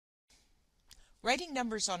Writing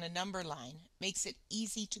numbers on a number line makes it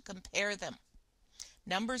easy to compare them.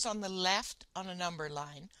 Numbers on the left on a number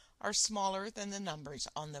line are smaller than the numbers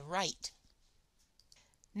on the right.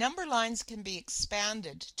 Number lines can be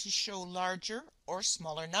expanded to show larger or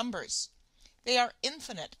smaller numbers. They are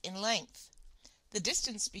infinite in length. The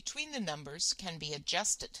distance between the numbers can be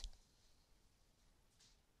adjusted.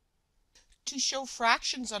 To show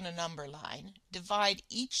fractions on a number line, divide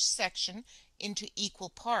each section into equal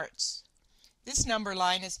parts. This number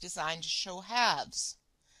line is designed to show halves.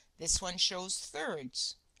 This one shows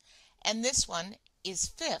thirds, and this one is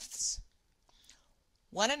fifths.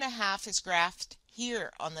 1½ is graphed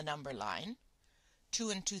here on the number line, 2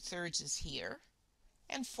 2/3 is here,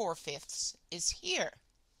 and 4/5 is here.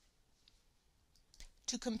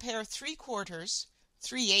 To compare 3/4,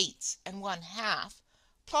 3/8, and 1/2,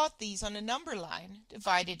 plot these on a number line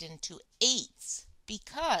divided into eighths,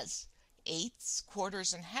 because eighths,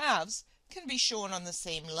 quarters, and halves can be shown on the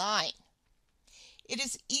same line. It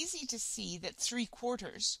is easy to see that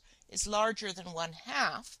 3/4 is larger than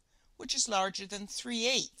 1/2, which is larger than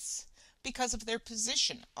 3/8, because of their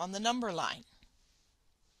position on the number line.